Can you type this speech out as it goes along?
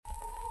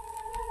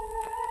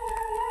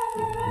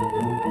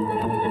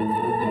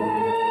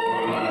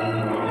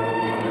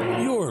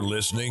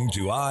listening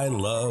to I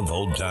Love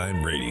Old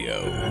Time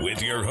Radio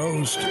with your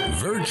host,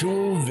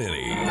 Virtual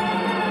Vinny.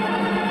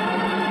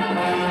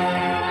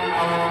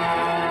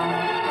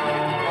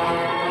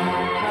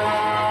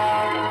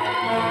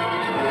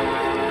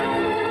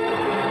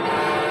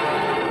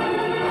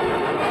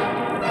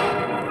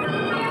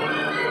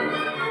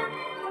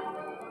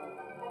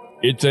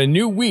 It's a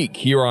new week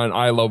here on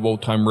I Love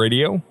Old Time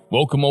Radio.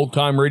 Welcome, Old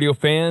Time Radio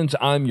fans.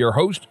 I'm your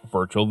host,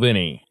 Virtual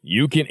Vinny.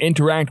 You can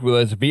interact with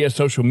us via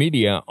social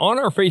media on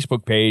our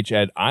Facebook page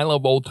at I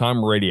Love Old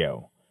Time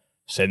Radio.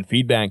 Send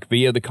feedback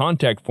via the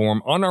contact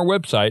form on our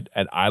website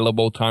at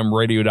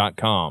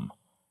iloveoldtimeradio.com.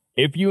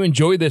 If you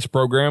enjoy this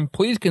program,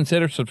 please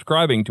consider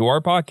subscribing to our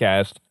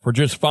podcast for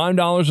just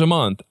 $5 a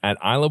month at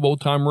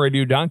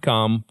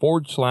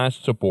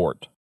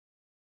iloveoldtimeradio.com/support.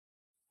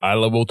 I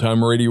Love Old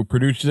Time Radio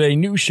produces a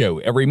new show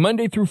every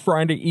Monday through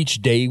Friday,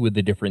 each day with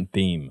a different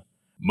theme.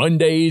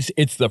 Mondays,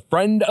 it's the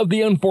friend of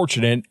the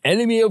unfortunate,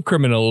 enemy of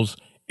criminals.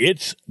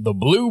 It's the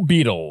Blue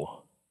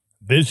Beetle.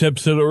 This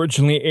episode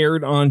originally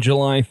aired on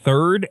July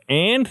 3rd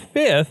and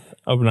 5th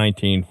of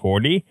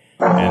 1940,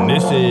 and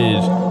this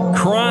is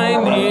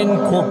Crime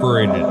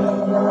Incorporated.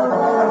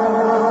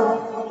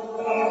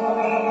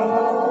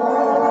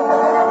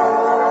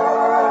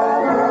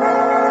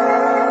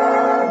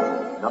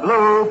 The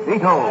Blue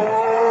Beetle.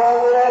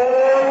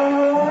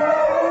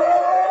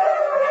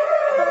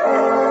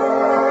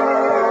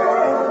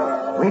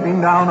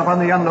 Sweeping down upon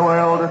the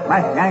underworld of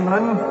smash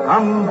gangland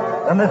comes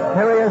the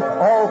mysterious,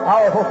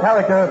 all-powerful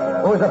character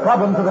who is a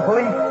problem to the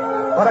police,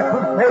 but a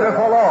crusader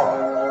for law.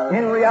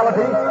 In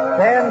reality,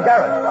 Dan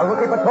Garrett, a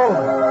rookie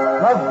patrolman,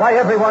 loved by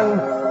everyone,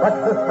 but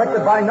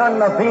suspected by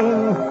none of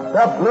being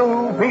the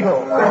Blue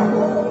Beetle.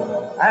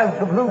 As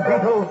the Blue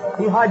Beetle,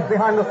 he hides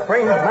behind a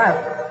strange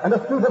mask and a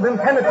suit of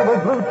impenetrable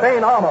blue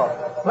chain armor,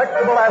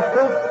 flexible as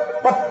silk,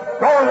 but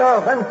stronger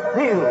than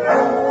steel.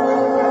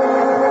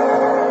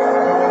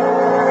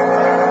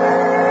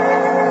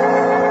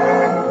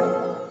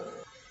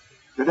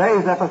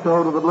 Today's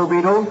episode of the Blue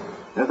Beetle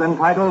is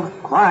entitled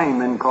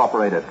Crime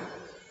Incorporated.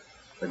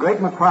 The great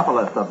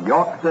metropolis of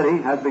York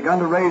City has begun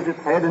to raise its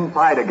head in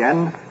pride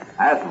again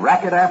as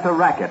racket after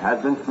racket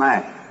has been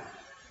smashed.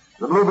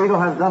 The Blue Beetle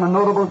has done a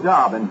notable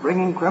job in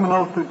bringing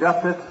criminals to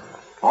justice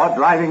or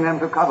driving them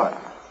to cover.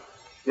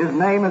 His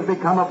name has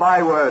become a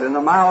byword in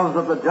the mouths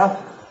of the just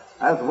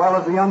as well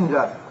as the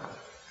unjust.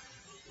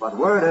 But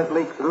word has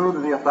leaked through to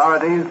the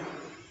authorities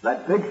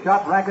that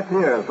big-shot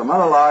racketeers from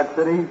other large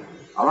cities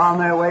are on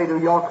their way to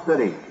York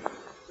City.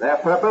 Their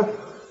purpose?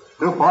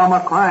 To form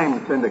a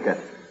crime syndicate.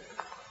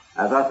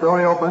 As our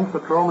story opens,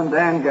 Patrolman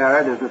Dan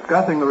Garrett is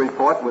discussing the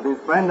report with his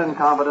friend and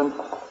confidant,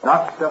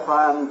 Dr.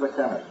 Franz the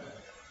chemist.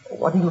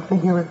 What do you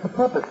figure is the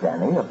purpose,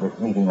 Danny, of this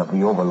meeting of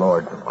the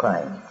overlords of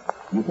crime?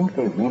 Do you think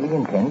they really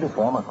intend to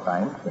form a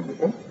crime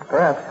syndicate?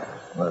 Perhaps.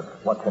 Well,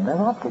 what can their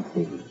object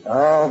be?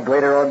 Oh,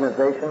 greater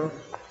organization,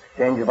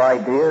 exchange of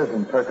ideas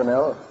and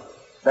personnel,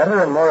 better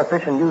and more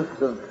efficient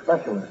use of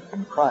specialists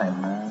in crime.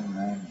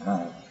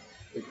 No.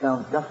 It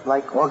sounds just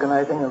like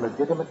organizing a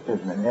legitimate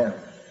business. Yes.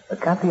 But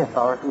can't the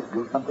authorities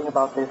do something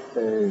about this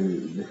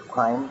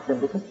crime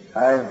syndicate?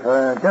 I've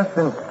just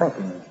been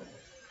thinking.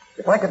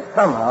 If I could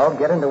somehow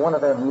get into one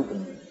of their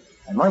meetings,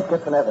 I might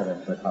get some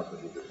evidence. But how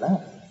could you do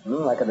that?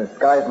 I could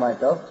disguise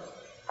myself,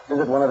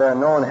 visit one of their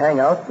known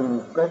hangouts,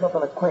 and scrape up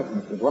an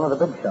acquaintance with one of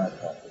the big shots.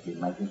 It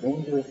might be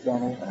dangerous,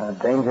 Danny.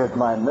 Danger's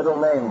my middle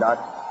name, Doc.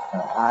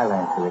 I'll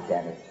answer it,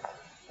 Danny.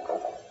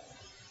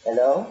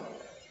 Hello?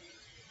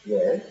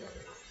 Yes?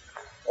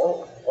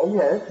 Oh,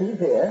 yes, he's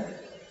here.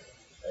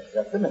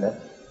 Just a minute.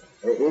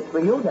 It's for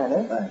you,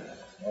 Danny. Thanks.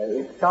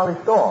 It's Charlie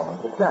Storm,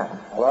 the staff.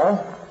 Hello?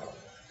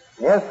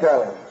 Yes,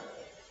 Charlie.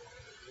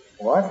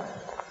 What?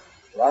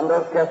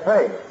 Rondo's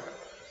Cafe.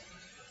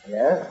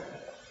 Yes?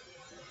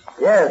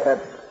 Yes,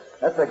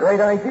 that's a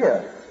great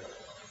idea.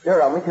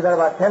 Sure, I'll meet you there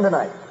about 10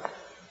 tonight.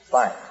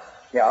 Bye.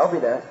 Yeah, I'll be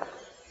there.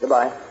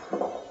 Goodbye.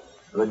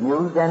 Good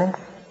news, Danny?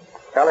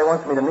 Charlie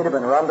wants me to meet him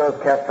in Rondo's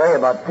Cafe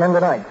about 10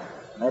 tonight.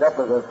 Made up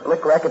as a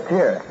slick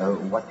racketeer.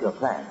 What's your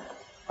plan?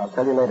 I'll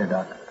tell you later,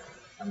 Doc.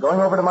 I'm going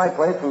over to my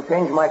place and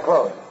change my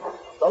clothes.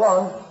 So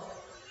long.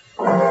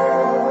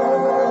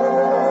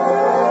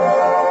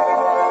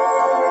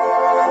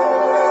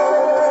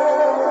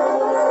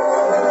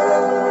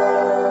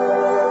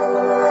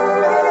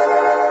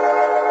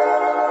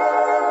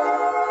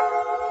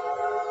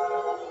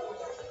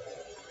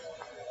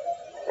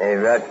 Hey,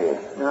 Rocky.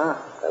 Huh?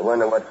 I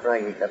wonder what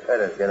Frankie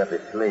Capetta's got up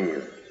his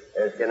sleeve.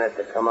 Asking us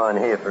to come on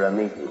here for a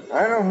meeting.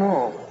 I don't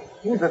know.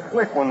 He's a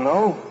slick one,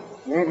 though.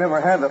 He ain't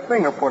never had the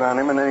finger put on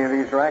him in any of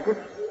these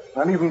rackets.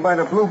 Not even by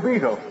the Blue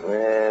Beetle.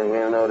 Well,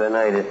 we'll know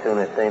tonight as soon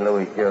as St.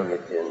 Louis Joe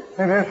gets in.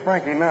 Hey, there's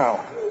Frankie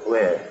now.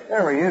 Where?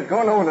 There he is,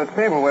 going over to the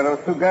table where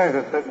those two guys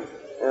are sitting.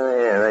 Oh,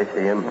 yeah, I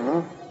see him.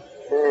 Mm-hmm.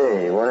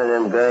 Hey, one of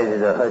them guys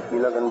is a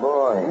husky-looking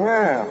boy.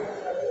 Yeah.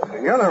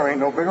 The other ain't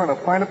no bigger than a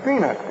pint of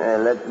peanuts.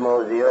 Let's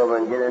mosey over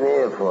and get an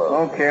earful.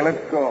 Okay,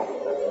 let's go.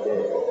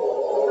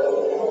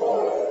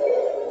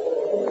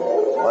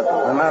 What's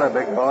the matter,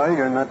 big boy?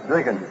 You're not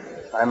drinking.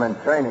 I'm in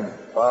training.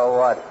 For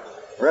what?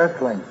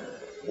 Wrestling.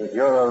 If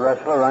you're a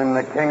wrestler, I'm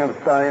the king of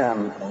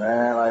Siam.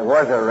 Well, I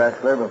was a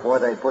wrestler before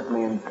they put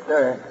me in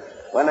stir.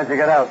 When did you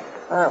get out?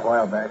 A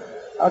while back.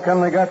 How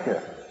come they got you?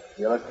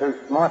 You look too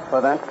smart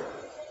for that.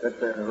 Took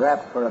the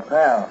rap for a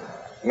pal.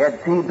 He had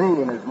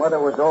TB and his mother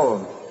was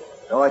old.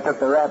 So I took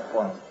the rap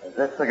for him. Is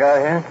this the guy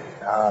here?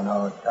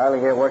 No. Charlie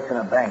here works in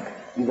a bank.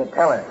 He's a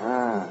teller.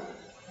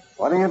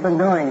 What have you been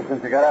doing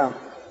since you got out?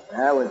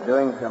 I was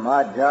doing some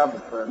odd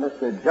jobs for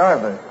Mr.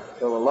 Jarvis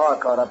till the law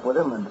caught up with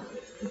him and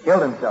he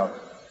killed himself.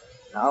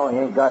 Now he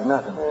ain't got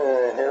nothing.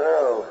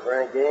 Hello,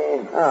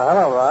 Frankie. Oh,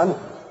 hello, Ron.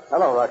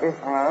 Hello, Rocky.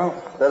 Hello.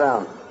 Sit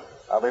down.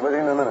 I'll be with you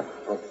in a minute.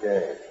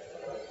 Okay.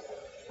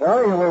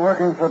 So you were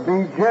working for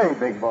B.J.,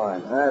 big boy.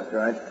 That's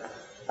right.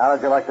 How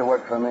would you like to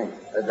work for me?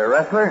 As a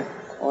wrestler?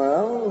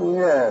 Well,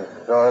 yes,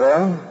 sort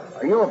of.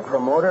 Are you a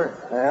promoter?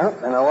 Yeah,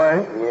 in a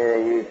way. Yeah,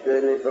 you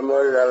certainly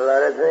promoted a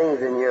lot of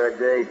things in your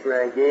day,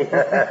 Frankie.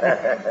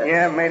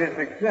 Yeah, made a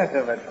success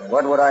of it.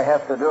 What would I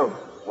have to do?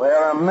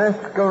 Wear a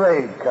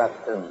masquerade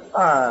costume.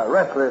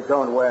 Wrestlers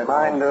don't wear...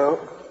 Mine do.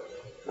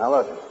 Now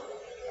look,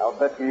 I'll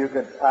bet you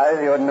could tie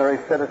the ordinary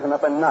citizen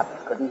up in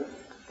knots, couldn't you?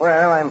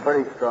 Well, I'm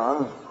pretty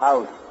strong.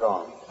 How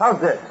strong?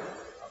 How's this?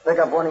 I'll pick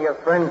up one of your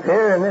friends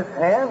here in this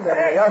hand and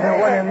the other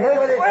one in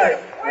this.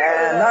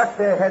 And knock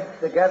their heads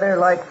together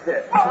like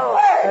this.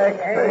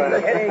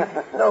 Hey,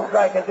 no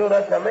guy can do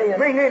that to me.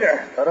 Me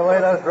neither. Put away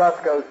those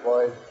Roscoe's,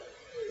 boys.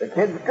 The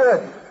kid's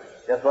good.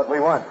 Just what we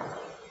want.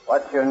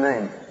 What's your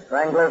name?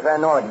 Strangler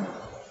Van Orden.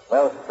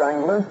 Well,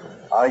 Strangler,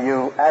 are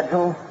you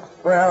agile?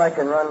 Well, I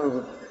can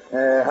run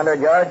 100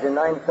 yards in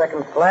 9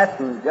 seconds flat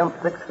and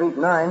jump 6 feet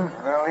 9.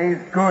 Well, he's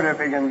good if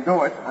he can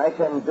do it. I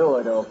can do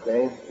it,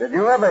 okay. Did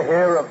you ever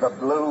hear of the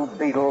Blue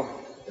Beetle?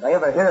 Did I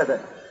ever hear of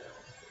it?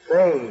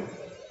 Say,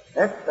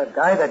 that's the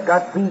guy that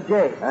got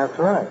B.J. That's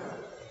right.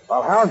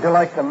 Well, how'd you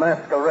like to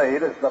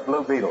masquerade as the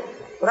Blue Beetle?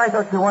 But I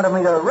thought you wanted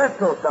me to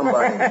wrestle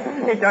somebody.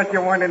 He thought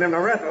you wanted him to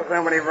wrestle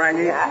somebody,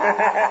 Frankie.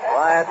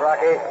 Quiet,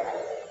 Rocky.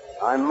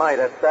 I might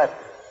at that.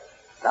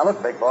 Now,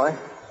 look, big boy.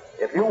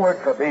 If you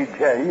work for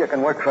B.J., you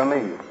can work for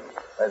me.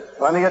 There's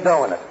plenty of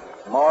dough in it.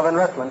 More than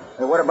wrestling.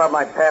 Hey, what about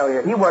my pal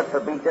here? He worked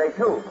for B.J.,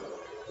 too.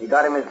 He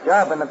got him his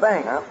job in the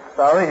bank, huh?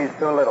 Sorry, he's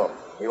too little.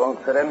 He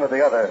won't fit in with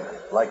the others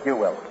like you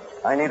will.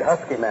 I need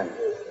husky men.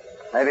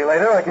 Maybe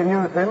later I can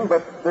use him,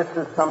 but this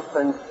is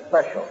something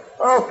special.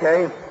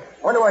 Okay.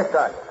 When do I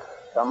start?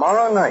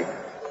 Tomorrow night.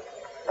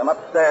 Come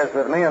upstairs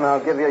with me and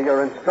I'll give you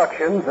your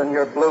instructions and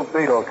your Blue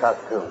Beetle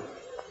costume.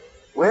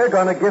 We're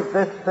going to give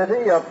this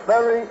city a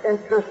very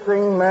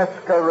interesting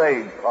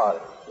masquerade party.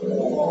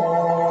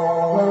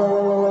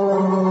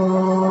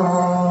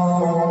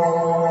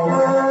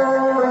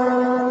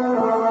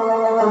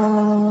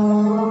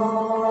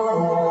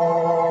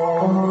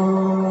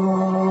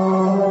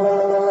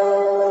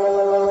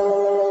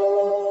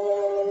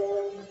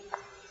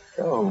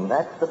 So,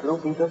 that's the Blue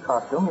Beetle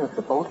costume you're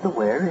supposed to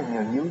wear in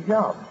your new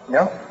job.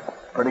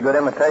 Yep. Pretty good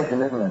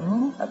imitation, isn't it?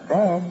 Not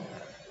bad.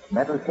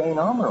 Metal chain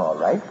armor, all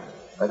right.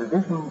 But it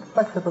isn't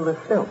flexible as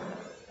silk.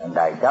 And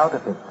I doubt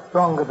if it's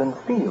stronger than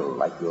steel,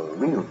 like your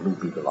real Blue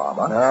Beetle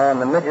armor. No,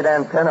 and the midget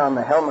antenna on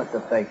the helmet's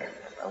a fake.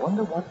 I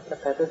wonder what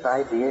Professor's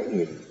idea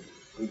is.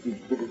 Did he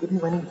give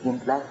you any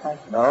hint last night?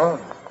 No,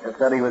 just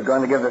said he was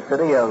going to give the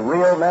city a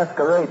real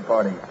masquerade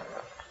party.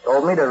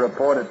 Told me to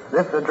report at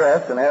this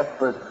address and ask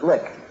for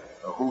Slick.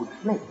 Who's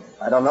Slick?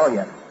 I don't know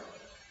yet.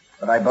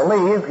 But I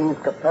believe he's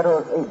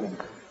Capetto's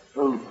agent.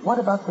 Well, what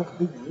about this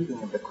big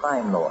meeting of the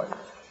crime lords?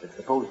 It's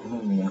supposed to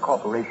mean the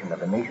incorporation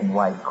of a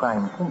nationwide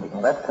crime syndicate.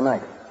 Well, that's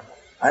tonight.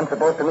 I'm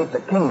supposed to meet the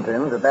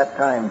kingpins at that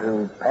time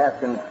to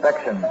pass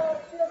inspection.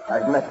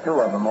 I've met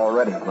 2 of them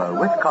already. Well,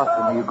 which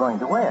costume are you going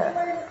to wear?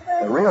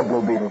 The real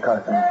Blue Beetle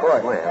costume, of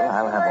course. Well,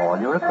 I'll have all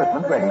your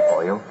equipment ready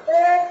for you.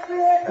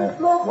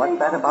 What's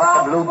that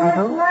about the Blue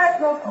Beetle?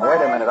 Oh, wait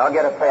a minute, I'll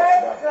get a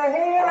paper.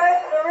 He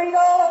likes to read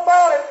all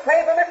about it.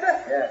 Paper, mister?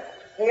 Yes.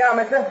 Here you are,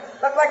 mister.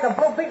 Looks like the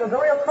Blue Beetle's a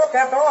real crook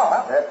after all,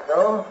 huh? That's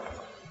so?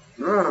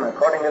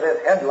 According to this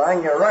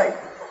headline, you're right.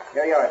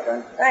 Here you are,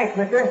 son. Thanks,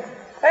 mister.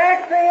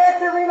 Thanks, he has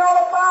to read all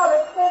about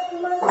it.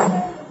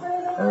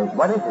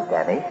 What is it,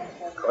 Danny?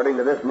 According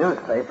to this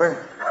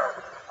newspaper,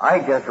 I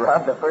just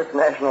robbed the First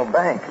National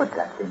Bank. But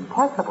that's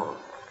impossible.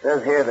 It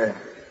says here the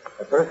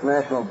First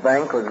National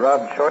Bank was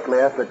robbed shortly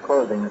after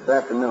closing this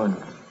afternoon.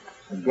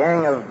 A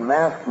gang of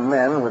masked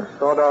men with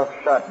sawed-off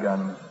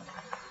shotguns,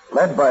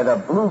 led by the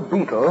Blue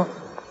Beetle,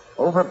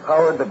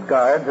 overpowered the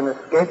guards and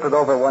escaped with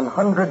over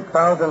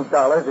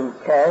 $100,000 in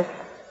cash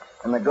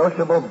and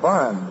negotiable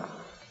bonds.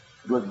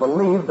 It was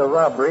believed the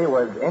robbery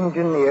was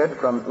engineered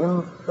from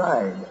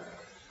inside.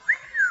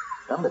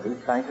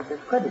 Somebody's trying to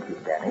discredit you,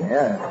 Danny.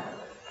 Yeah.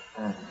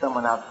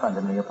 Someone out front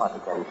in the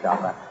apothecary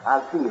shop.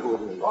 I'll see who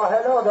it is. Oh,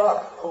 hello,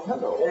 Doc. Oh,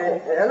 hello.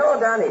 Hello,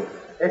 Donnie.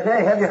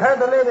 Hey, have you heard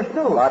the latest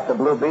news? About the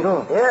Blue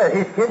Beetle? Yeah,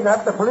 he's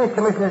kidnapped the police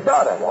commissioner's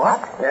daughter.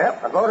 What?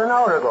 Yep, about an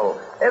hour ago.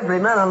 Every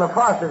man on the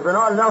force has been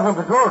ordered out on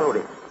patrol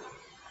duty.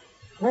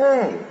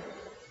 Hey,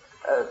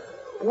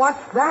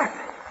 what's that?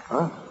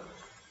 Huh?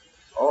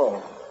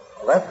 Oh,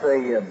 well, that's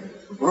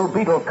a Blue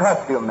Beetle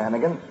costume,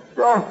 Manigan.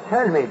 Don't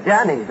tell me,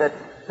 Danny, that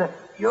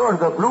You're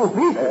the Blue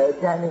Beetle.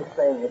 Danny's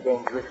playing a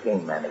dangerous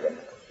game, Manigan.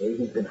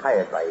 He's been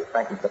hired by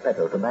Frankie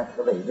Capetto to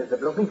masquerade as the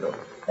Blue Beetle.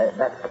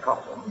 That's the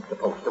costume he's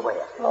supposed to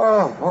wear.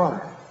 Oh, boy.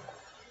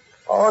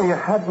 Oh, you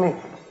had me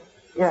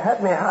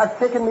heart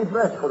taking me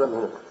breath for a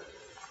minute.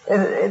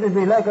 It'd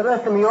be like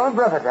arresting me own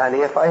brother, Danny,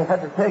 if I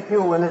had to take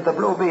you in as the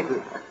Blue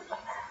Beetle.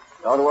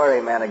 Don't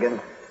worry, Manigan.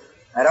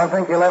 I don't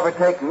think you'll ever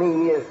take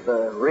me as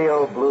the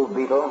real Blue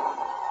Beetle.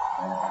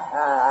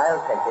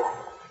 I'll take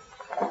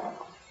it.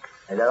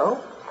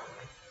 Hello?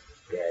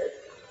 Yes.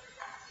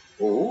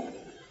 Who?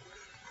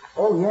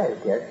 Oh,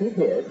 yes, he's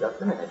here.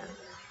 Just a minute.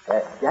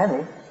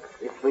 Danny,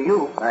 it's for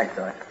you. Thanks,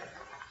 sir.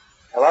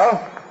 Hello?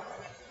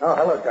 Oh,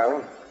 hello,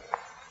 Charlie.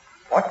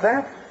 What's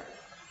that?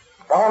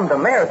 Bombed the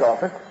mayor's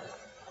office?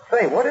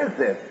 Say, what is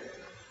this?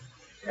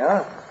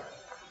 Yeah?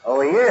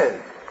 Oh, he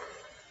is.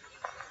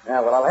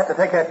 Yeah, well, I'll have to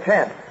take that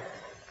chance.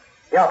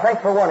 Yeah,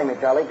 thanks for warning me,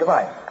 Charlie.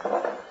 Goodbye.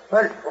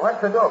 Well, what's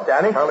the dope,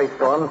 Danny? Charlie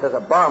Storm says a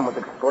bomb was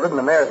exploded in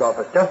the mayor's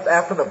office just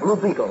after the Blue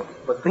Beetle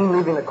was seen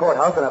leaving the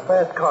courthouse in a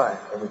fast car.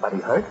 Anybody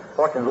hurt?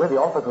 Fortunately, the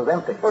office was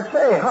empty. Well,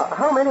 say,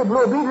 how many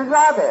Blue Beetles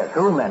are there?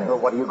 Too many. So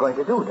what are you going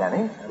to do,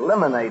 Danny?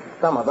 Eliminate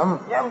some of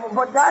them. Yeah,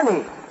 but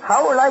Danny,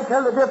 how will I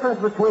tell the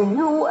difference between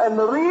you and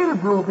the real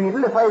Blue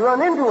Beetle if I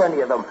run into any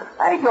of them?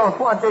 I don't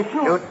want to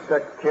shoot. Shoot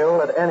to kill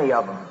at any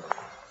of them.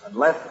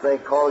 Unless they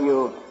call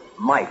you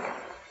Mike.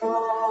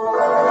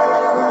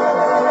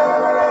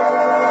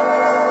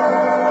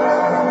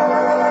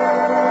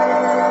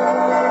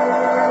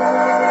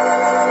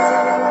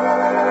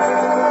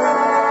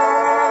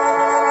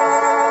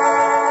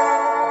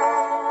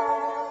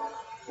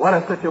 What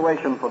a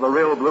situation for the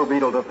real Blue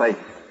Beetle to face.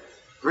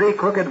 3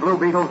 crooked Blue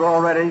Beetles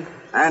already,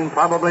 and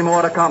probably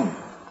more to come.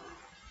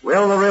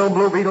 Will the real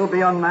Blue Beetle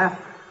be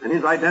unmasked and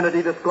his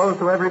identity disclosed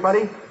to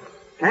everybody?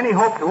 Can he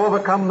hope to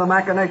overcome the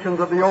machinations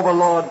of the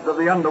overlords of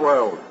the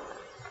underworld?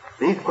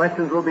 These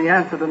questions will be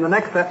answered in the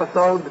next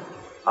episode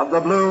of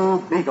The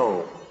Blue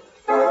Beetle.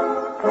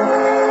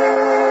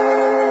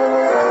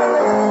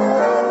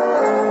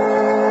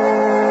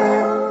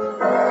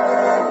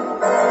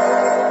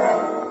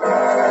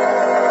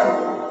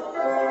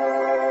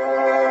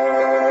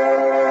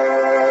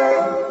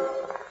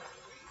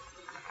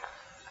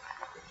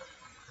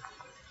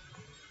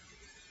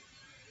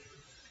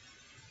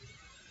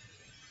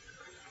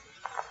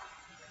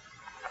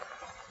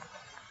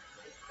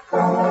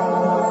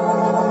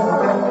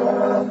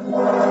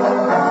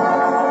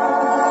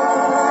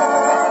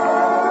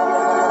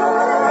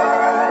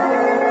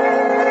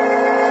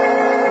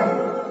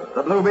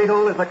 The Blue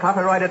Beetle is a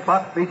copyrighted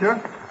box feature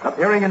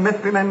appearing in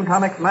Mystery Men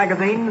Comics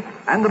magazine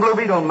and the Blue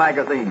Beetle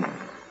magazine.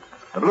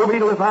 The Blue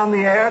Beetle is on the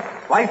air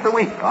twice a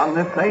week on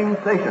this same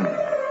station.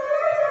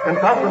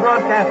 Consult the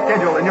broadcast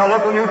schedule in your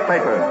local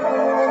newspaper.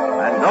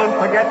 And don't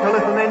forget to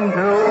listen in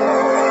to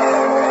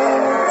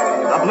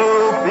The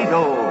Blue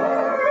Beetle.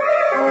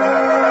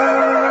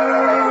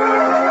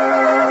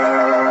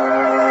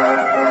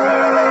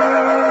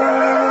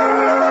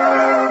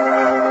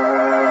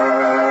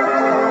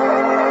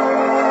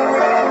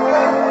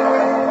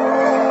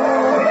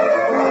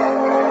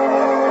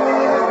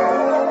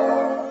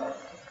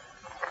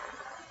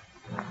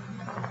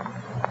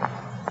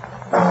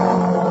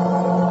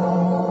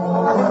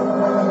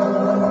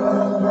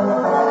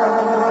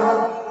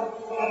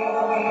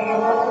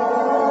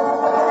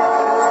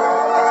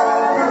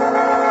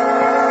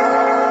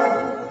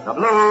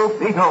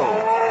 Beetle.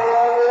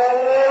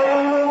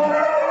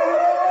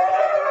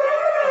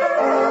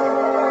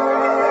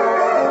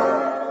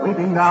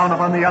 Sweeping down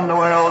upon the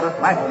underworld of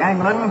Smash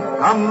Gangland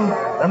comes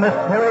the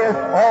mysterious,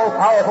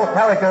 all-powerful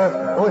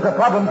character who is a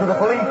problem to the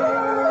police,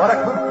 but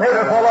a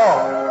crusader for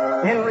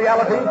law. In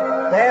reality,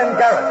 Dan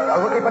Garrett,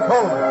 a rookie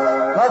patrolman,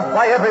 loved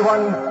by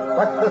everyone,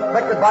 but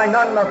suspected by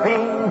none of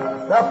being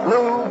the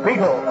Blue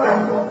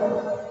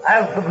Beetle.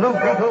 As the Blue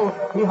Beetle,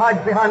 he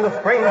hides behind a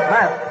strange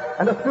mask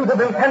and a suit of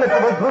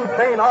impenetrable blue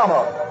chain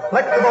armor,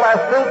 flexible as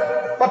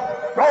silk,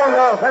 but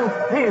stronger than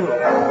steel.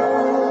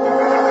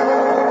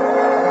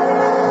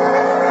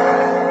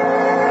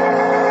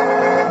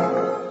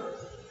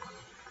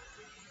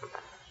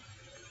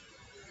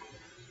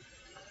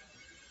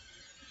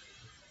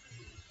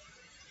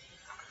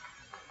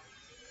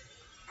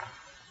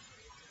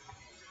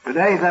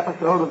 Today's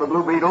episode of The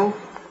Blue Beetle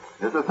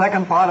is the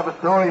second part of a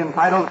story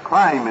entitled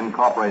Crime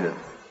Incorporated.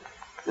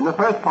 In the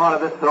first part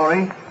of this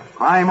story,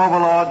 crime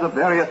overlords of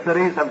various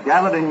cities have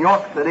gathered in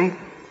York City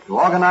to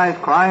organize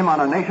crime on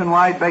a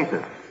nationwide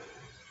basis.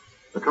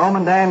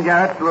 Patrolman Dan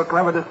Garrett, through a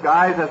clever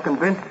disguise, has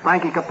convinced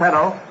Frankie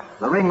Capetto,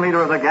 the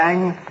ringleader of the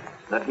gang,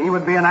 that he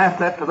would be an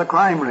asset to the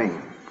crime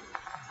ring.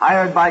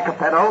 Hired by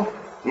Capetto,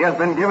 he has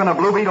been given a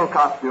Blue Beetle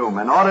costume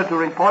in order to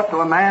report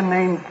to a man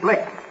named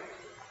Slick.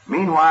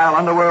 Meanwhile,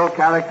 underworld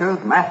characters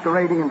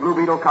masquerading in Blue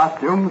Beetle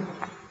costumes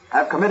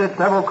have committed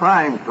several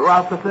crimes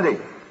throughout the city.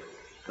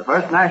 The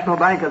First National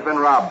Bank has been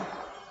robbed.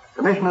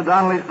 Commissioner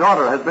Donnelly's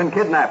daughter has been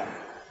kidnapped,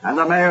 and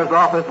the mayor's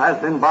office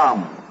has been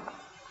bombed.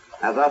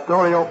 As our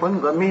story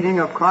opens, a meeting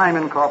of Crime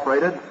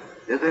Incorporated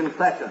is in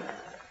session.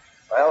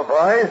 Well,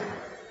 boys,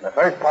 the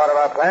first part of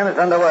our plan is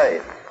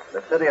underway.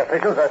 The city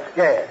officials are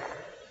scared.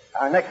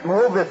 Our next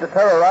move is to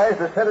terrorize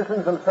the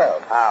citizens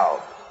themselves.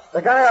 How?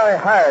 The guy I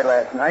hired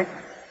last night,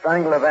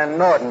 Strangler Van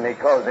Norden, he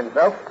calls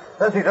himself,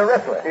 says he's a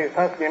wrestler. He's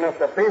husky enough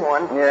to be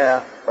one.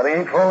 Yeah, but he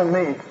ain't fooling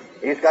me.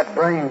 He's got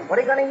brains. What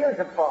are you going to use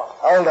it for?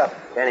 Hold up.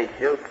 Can he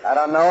shoot? I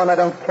don't know, and I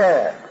don't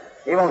care.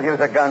 He won't use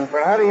a gun.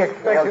 But how do you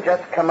expect He'll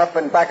just come up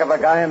in back of a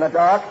guy in the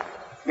dark,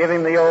 give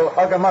him the old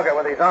hugger-mugger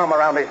with his arm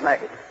around his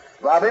neck.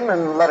 Rob him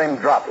and let him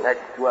drop.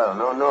 That's swell.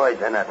 No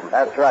noise or nothing.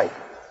 That's right.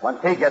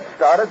 Once he gets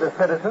started, the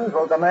citizens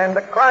will demand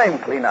a crime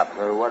cleanup.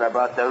 Well, what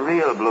about the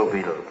real Blue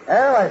Beetle?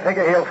 Well, I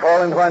figure he'll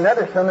fall into our net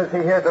as soon as he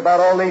hears about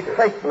all these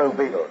fake Blue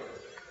Beetles.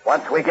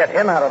 Once we get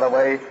him out of the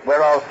way,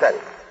 we're all set.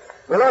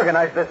 We'll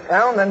organize this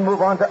town, then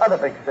move on to other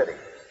big cities.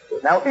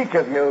 Now, each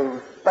of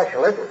you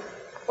specialists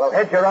will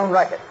head your own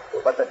racket,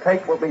 but the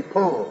take will be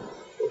pooled.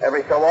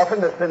 Every so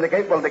often, the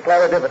syndicate will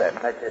declare a dividend.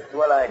 That's a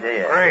swell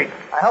idea. Great.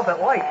 I hope it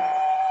works.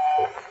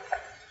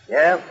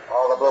 Yeah?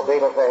 All the Blue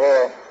Beetles are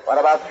here. What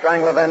about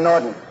Strangler Van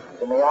Norden?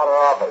 In the outer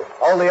office.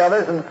 Hold the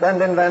others and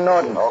send in Van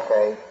Norden.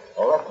 Okay.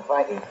 Well, listen,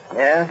 Frankie.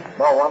 Yeah?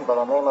 No one by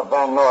the name of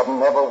Van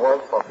Norden ever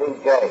worked for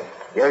BJ.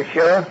 You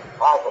sure?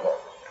 Positive.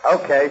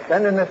 Okay,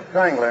 send in this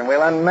Strangler and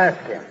we'll unmask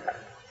him.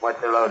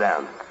 What's the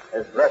lowdown?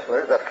 This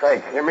wrestler's a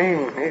fake. You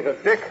mean he's a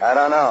dick? I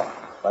don't know,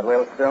 but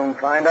we'll soon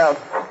find out.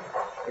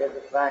 Here's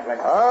the Strangler.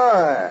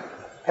 Oh,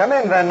 come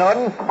in, Van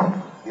Norden.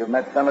 You've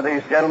met some of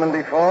these gentlemen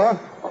before?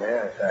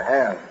 Yes, I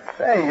have.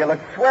 Say, you look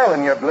swell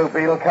in your Blue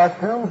Beetle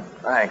costume.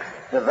 Thanks.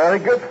 It's a very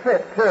good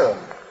fit, too.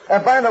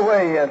 By the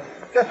way,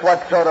 just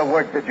what sort of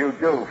work did you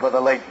do for the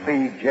late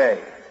B.J.?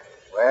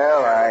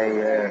 Well,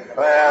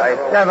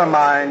 Never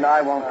mind.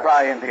 I won't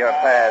pry into your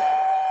past.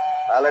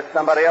 I'll let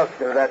somebody else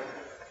do that.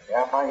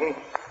 Yeah, Frankie?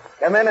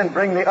 Come in and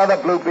bring the other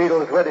Blue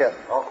Beetles with you.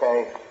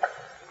 Okay.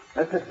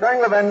 Mr.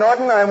 Strangler Van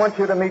Norden, I want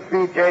you to meet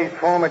B.J.'s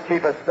former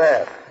chief of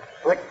staff,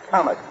 Slick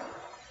Thomas.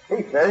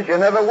 He says you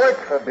never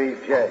worked for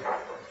B.J.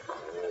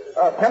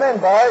 Oh, come in,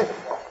 boys.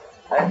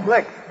 Hey,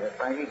 Slick. Yes,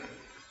 Frankie?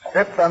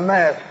 Strip the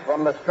mask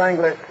from the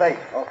Strangler's face.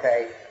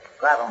 Okay.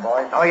 Grab him,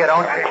 boys. Oh, you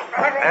don't?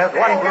 There's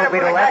one Blue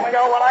Beetle left.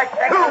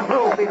 Two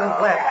Blue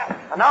Beetles left.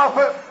 And now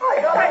for... Look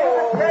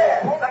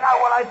out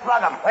while I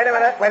plug him. Wait a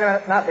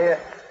minute. Not here.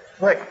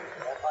 Slick.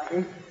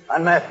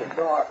 Unmask him.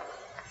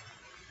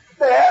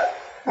 There.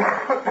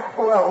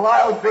 Well,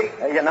 lousy.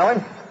 You know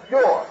him?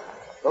 Sure.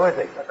 Who is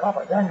he? The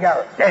copper, Dan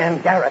Garrett.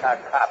 Dan Garrett. A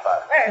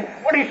copper. Hey,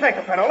 what do you think,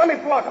 Capetto? Let me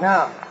plug him.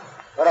 Now,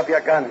 put up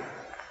your gun.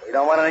 We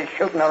don't want any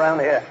shooting around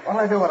here.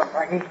 What'll I do with him,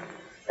 Frankie?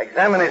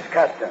 Examine his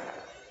costume.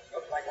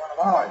 Looks like one of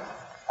ours.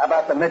 How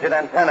about the midget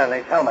antenna in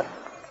his helmet?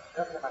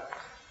 Just a minute.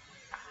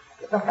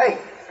 It's a fake.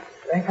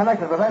 It ain't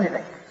connected with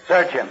anything.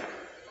 Search him.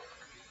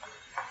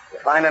 You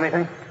find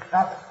anything?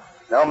 Nothing.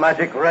 No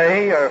magic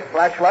ray or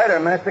flashlight or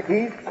master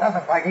keys?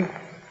 Nothing, Frankie.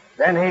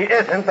 Then he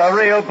isn't a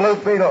real Blue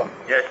Beetle.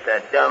 Just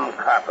a dumb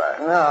copper.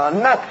 No,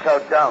 not so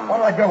dumb.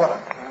 What'll I do with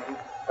him?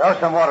 Throw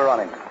some water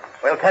on him.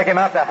 We'll take him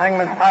out to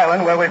Hangman's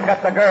Island where we've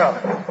got the girl.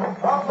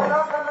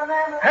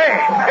 Hey,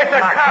 it's a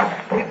cop.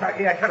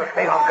 Frankie, I should have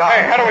stayed on guard.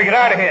 Hey, how do we get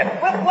out of here?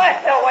 We'll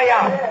blast our way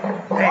out.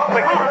 Hey,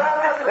 quick.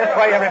 This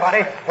way,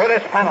 everybody. Through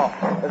this panel.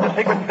 There's a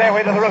secret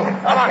stairway to the roof.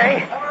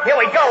 Okay, here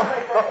we go.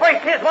 But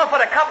first, here's one for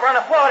the copper on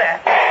the floor there.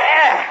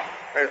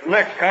 His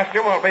next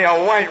costume will be a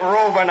white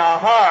robe and a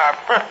harp.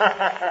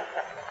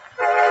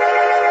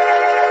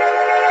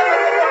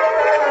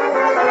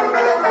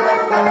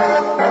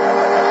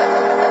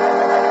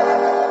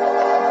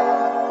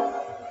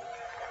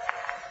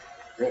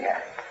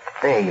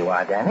 There you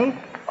are, Danny.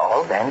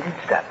 All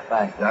bandaged up.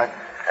 Thanks, Doc.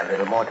 A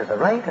little more to the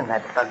right, and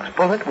that thug's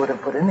bullet would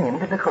have put an end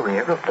to the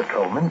career of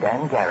patrolman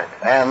Dan Garrett.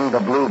 And the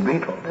Blue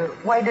Beetle.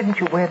 Why didn't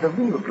you wear the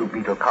real Blue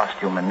Beetle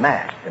costume and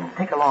mask and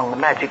take along the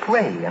magic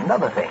ray and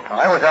other things?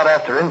 I was out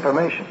after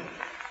information.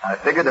 I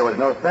figured there was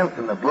no sense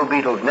in the Blue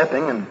Beetle's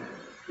nipping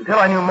until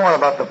I knew more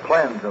about the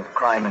plans of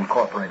Crime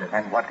Incorporated.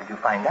 And what did you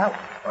find out?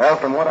 Well,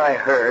 from what I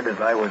heard as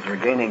I was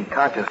regaining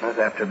consciousness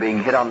after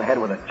being hit on the head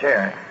with a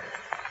chair,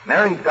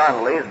 Mary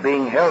Donnelly is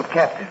being held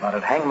captive out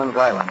at Hangman's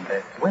Island.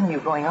 When are you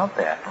going out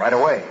there? Right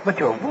away. But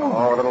you're wounded.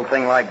 Oh, a little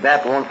thing like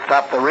that won't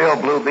stop the real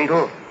Blue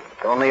Beetle.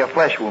 It's only a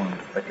flesh wound.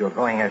 But you're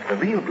going as the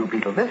real Blue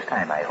Beetle this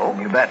time, I hope.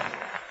 You bet.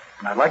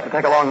 And I'd like to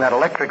take along that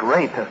electric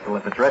ray pistol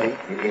if it's ready.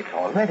 It's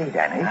all ready,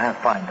 Danny.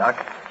 Fine, Doc.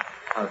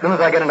 As soon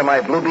as I get into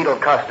my Blue Beetle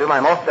costume,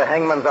 I'm off to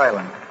Hangman's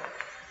Island.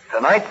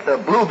 Tonight, the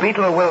Blue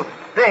Beetle will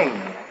sting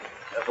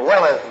as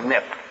well as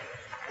nip.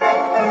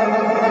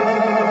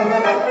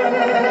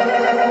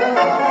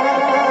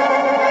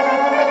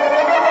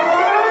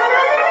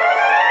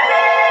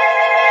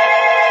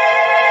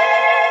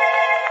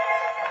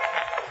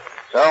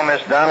 So,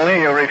 Miss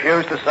Donnelly, you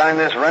refuse to sign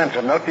this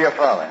ransom note to your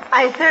father.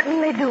 I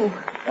certainly do.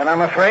 And I'm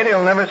afraid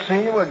he'll never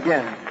see you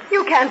again.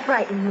 You can't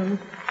frighten me.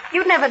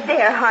 You'd never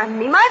dare harm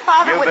me. My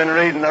father You've would... been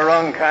reading the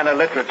wrong kind of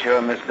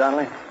literature, Miss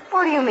Donnelly.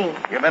 What do you mean?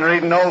 You've been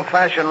reading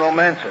old-fashioned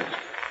romances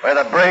where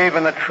the brave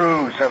and the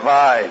true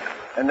survive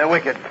and the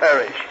wicked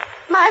perish.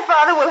 My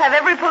father will have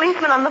every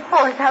policeman on the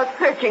force out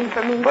searching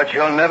for me. But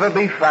you'll never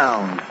be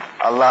found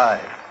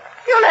alive.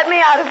 You let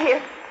me out of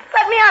here.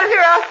 Let me out of here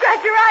or I'll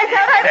scratch your eyes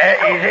out.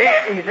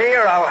 Easy,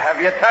 or I'll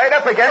have you tied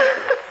up again.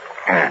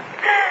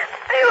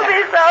 You'll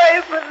be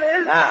sorry for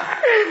this. Now,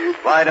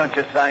 why don't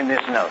you sign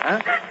this note, huh?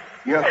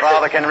 Your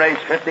father can raise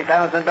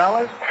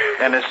 $50,000,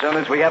 and as soon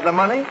as we have the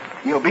money,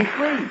 you'll be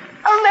free.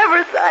 I'll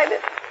never sign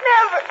it.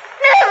 Never.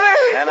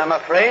 And I'm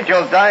afraid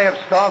you'll die of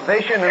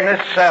starvation in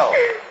this cell,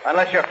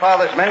 unless your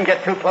father's men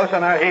get too close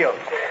on our heels.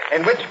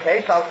 In which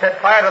case, I'll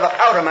set fire to the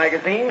powder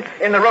magazine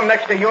in the room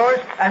next to yours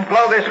and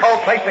blow this whole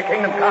place to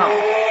kingdom come.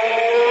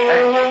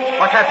 Hey,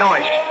 what's that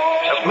noise?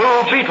 The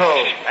Blue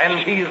Beetle, and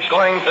he's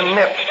going to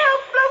nip.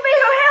 Help, Blue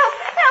Beetle, help.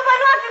 Help,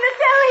 I'm locked in the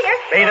cell here.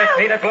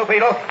 Beat it, Blue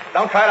Beetle.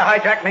 Don't try to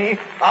hijack me.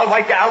 I'll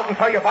wipe you out and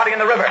throw your body in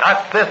the river.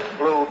 Not this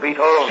Blue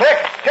Beetle.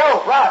 Slick,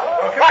 Joe, Rod.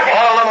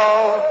 Call them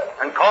all,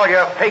 and call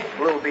your fake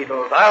Blue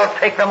Beetles. I'll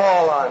take them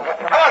all on.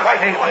 Come on,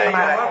 Whitey. What's the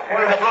matter?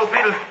 The Blue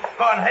Beetle's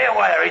gone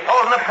haywire. He's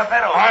holding up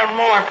Capetto. I'm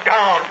more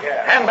down.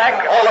 Stand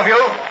back, all of you,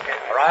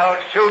 or I'll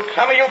shoot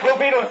some of you Blue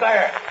Beetles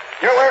there.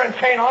 You're wearing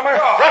chain armor.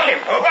 Rush him.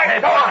 Go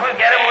on, we'll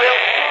get him, Will.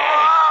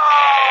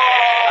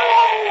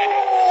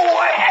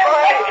 What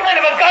kind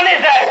of a gun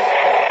is that?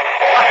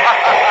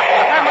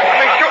 I must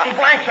be shooting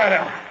blanks at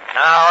him.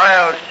 Now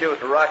I'll shoot,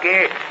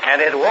 Rocky,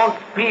 and it won't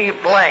be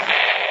blank.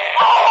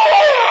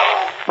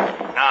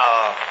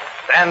 Now,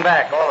 stand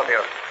back, all of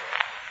you.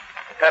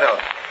 Petto,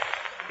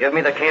 give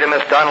me the key to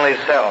Miss Donnelly's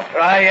cell.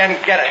 Try and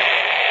get it.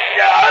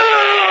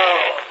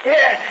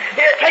 Here,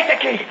 take the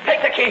key.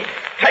 Take the key.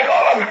 Take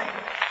all of them.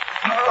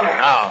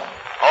 Now,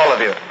 all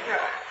of you,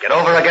 get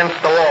over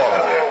against the wall.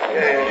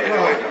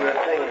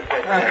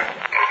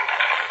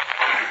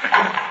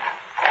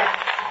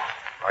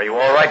 Are you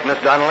all right,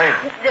 Miss Donnelly?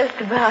 Just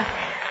about.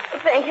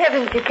 Thank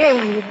heavens you came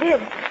when you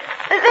did.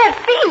 That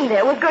fiend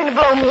there was going to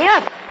blow me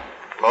up.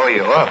 Blow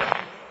you up?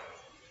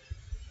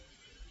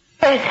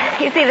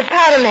 Yes, you see, the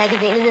powder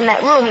magazine is in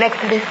that room next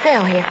to this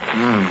cell here.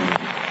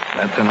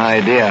 That's an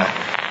idea.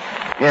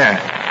 Here,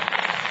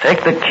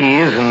 take the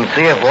keys and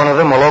see if one of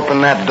them will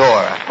open that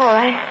door. All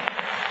right.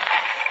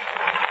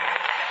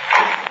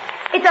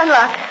 It's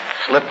unlocked.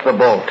 Slip the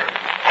bolt.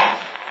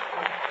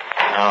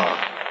 Now,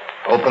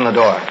 open the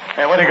door.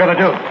 Hey, what are you going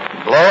to do?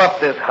 Blow up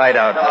this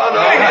hideout. No.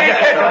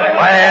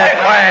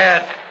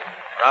 Quiet.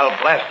 Or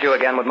I'll blast you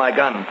again with my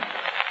gun.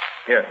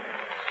 Here.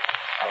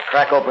 I'll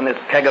crack open this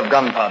keg of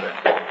gunpowder.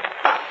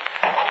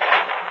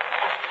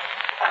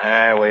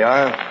 There we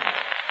are.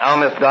 Now,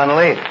 Miss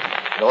Donnelly,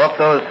 go up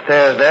those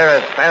stairs there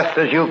as fast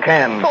as you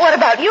can. But what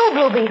about you,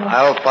 Blue Beetle?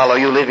 I'll follow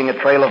you, leaving a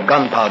trail of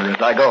gunpowder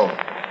as I go.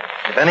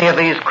 If any of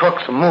these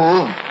crooks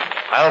move,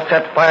 I'll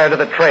set fire to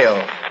the trail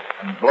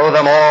and blow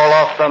them all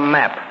off the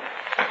map.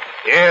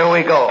 Here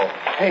we go.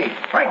 Hey,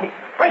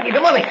 Frankie, the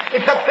money.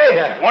 It's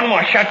upstairs. One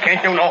more shot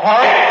can't do no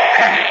harm.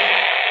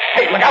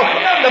 Hey, look out.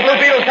 The Blue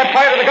Beetle set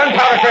fire to the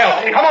gunpowder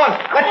trail. Come on,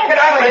 let's get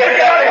out of here.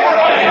 Get out of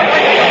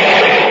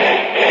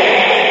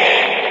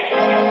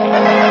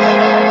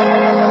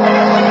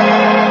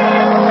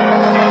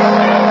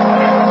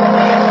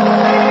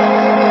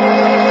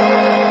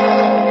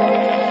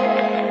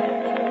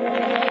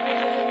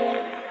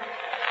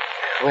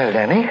Well,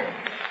 Danny,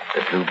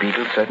 the Blue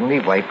Beetle certainly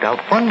wiped out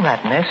one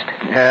rat nest.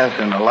 Yes,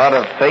 and a lot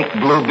of fake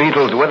Blue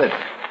Beetles with it.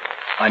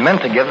 I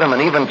meant to give them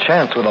an even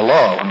chance with the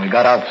law when we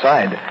got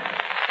outside.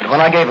 But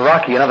when I gave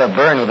Rocky another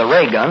burn with a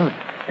ray gun,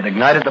 it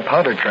ignited the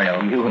powder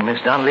trail. You and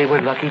Miss Donnelly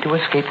were lucky to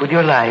escape with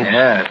your lives.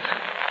 Yes.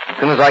 As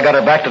soon as I got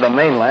her back to the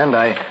mainland,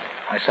 I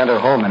sent her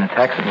home in a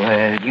taxi.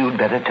 Well, you'd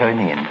better turn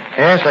in.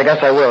 Yes, I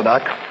guess I will,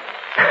 Doc.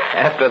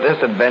 After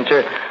this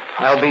adventure,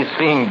 I'll be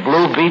seeing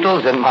Blue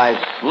Beetles in my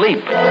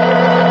sleep.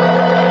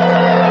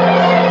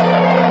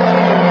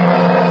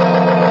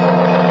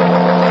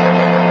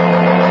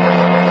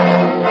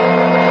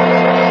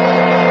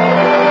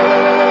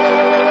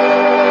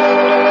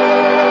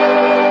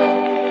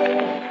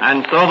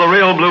 And so the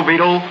real Blue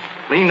Beetle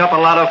cleaned up a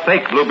lot of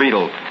fake Blue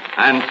Beetles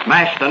and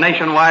smashed a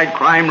nationwide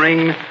crime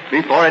ring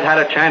before it had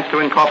a chance to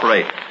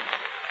incorporate.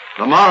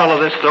 The moral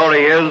of this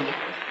story is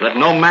that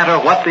no matter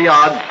what the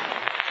odds,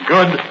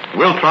 good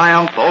will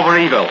triumph over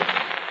evil.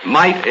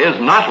 Might is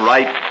not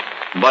right,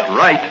 but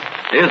right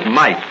is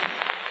might.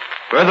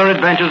 Further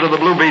adventures of the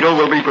Blue Beetle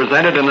will be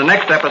presented in the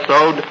next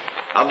episode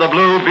of The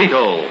Blue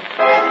Beetle.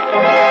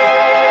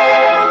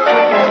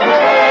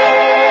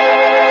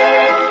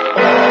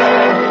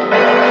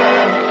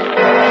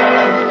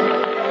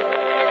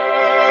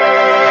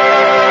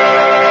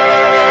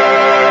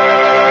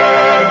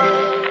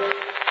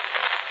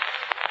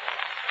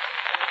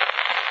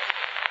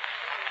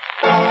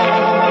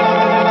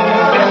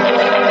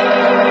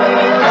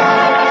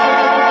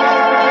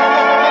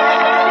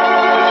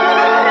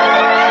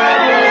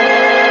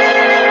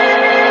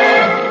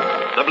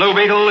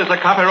 A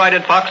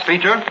copyrighted Fox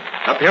feature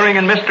appearing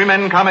in Mystery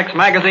Men Comics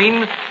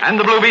magazine and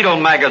the Blue Beetle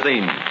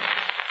magazine.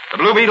 The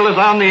Blue Beetle is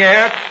on the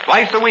air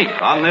twice a week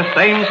on this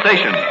same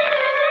station.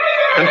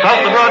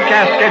 Consult the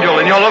broadcast schedule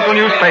in your local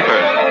newspaper.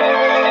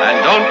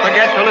 And don't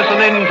forget to listen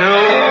in to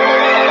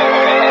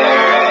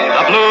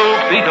The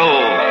Blue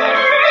Beetle.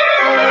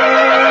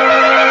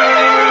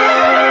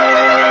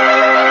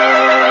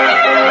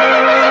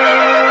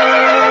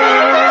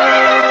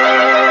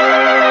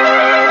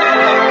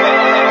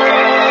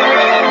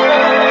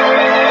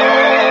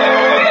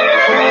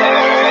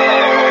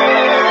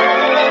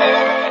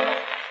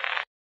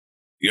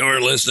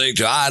 You're listening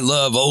to I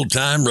Love Old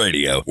Time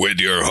Radio with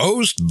your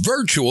host,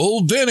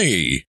 Virtual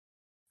Vinny.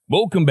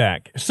 Welcome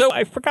back. So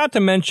I forgot to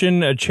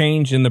mention a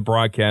change in the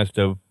broadcast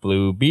of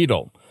Blue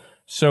Beetle.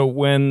 So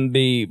when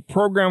the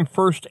program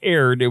first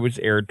aired, it was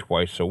aired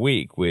twice a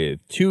week with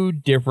 2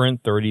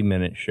 different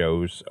 30-minute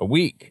shows a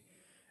week.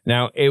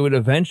 Now, it would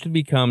eventually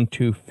become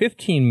 2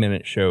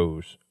 15-minute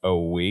shows a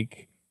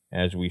week,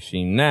 as we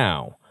see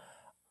now.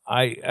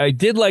 I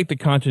did like the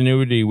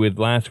continuity with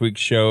last week's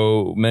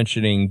show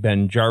mentioning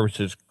Ben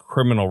Jarvis's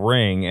criminal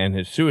ring and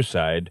his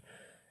suicide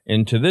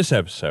into this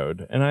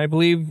episode, and I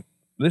believe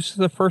this is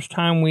the first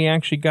time we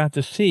actually got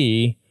to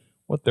see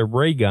what the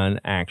ray gun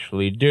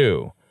actually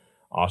do.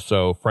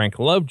 Also, Frank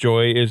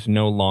Lovejoy is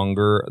no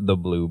longer the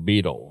Blue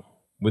Beetle,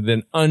 with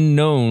an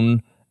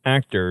unknown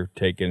actor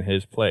taking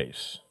his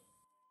place.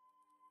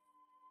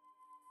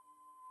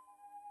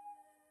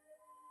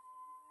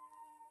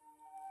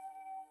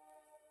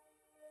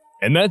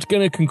 And that's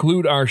going to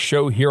conclude our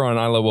show here on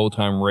I Love Old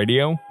Time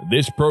Radio.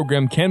 This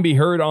program can be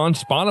heard on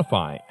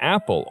Spotify,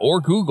 Apple, or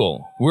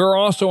Google. We're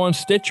also on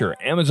Stitcher,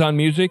 Amazon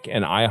Music,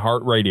 and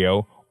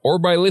iHeartRadio, or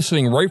by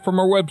listening right from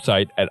our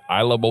website at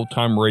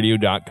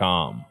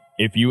iloveoldtimeradio.com.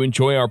 If you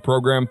enjoy our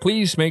program,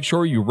 please make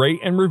sure you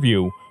rate and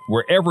review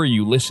wherever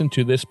you listen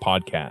to this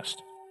podcast.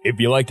 If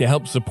you'd like to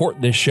help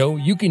support this show,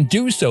 you can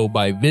do so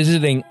by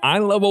visiting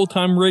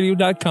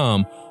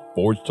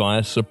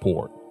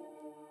iloveoldtimeradio.com/support.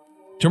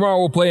 Tomorrow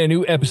we'll play a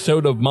new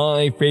episode of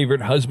My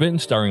Favorite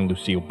Husband starring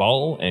Lucille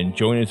Ball, and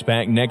join us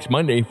back next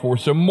Monday for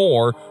some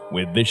more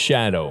with The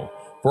Shadow.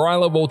 For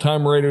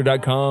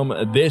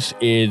iloveoldtimeradio.com, this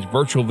is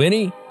Virtual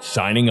Vinny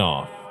signing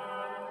off.